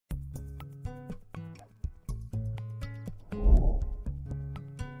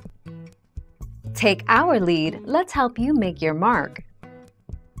Take our lead, let's help you make your mark.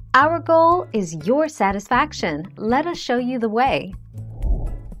 Our goal is your satisfaction. Let us show you the way.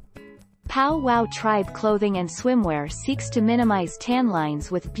 Pow Wow Tribe Clothing and Swimwear seeks to minimize tan lines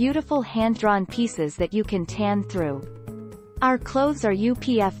with beautiful hand-drawn pieces that you can tan through. Our clothes are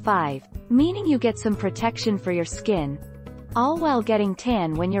UPF 5, meaning you get some protection for your skin, all while getting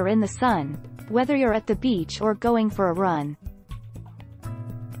tan when you're in the sun, whether you're at the beach or going for a run.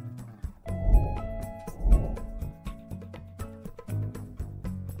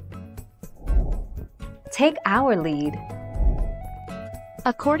 Take our lead.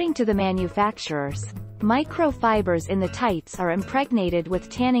 According to the manufacturers, microfibers in the tights are impregnated with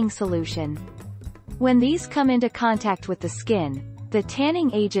tanning solution. When these come into contact with the skin, the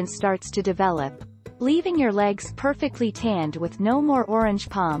tanning agent starts to develop, leaving your legs perfectly tanned with no more orange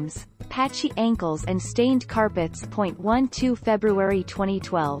palms, patchy ankles and stained carpets. 12 February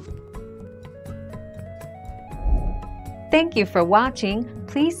 2012. Thank you for watching.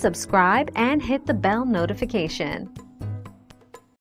 Please subscribe and hit the bell notification.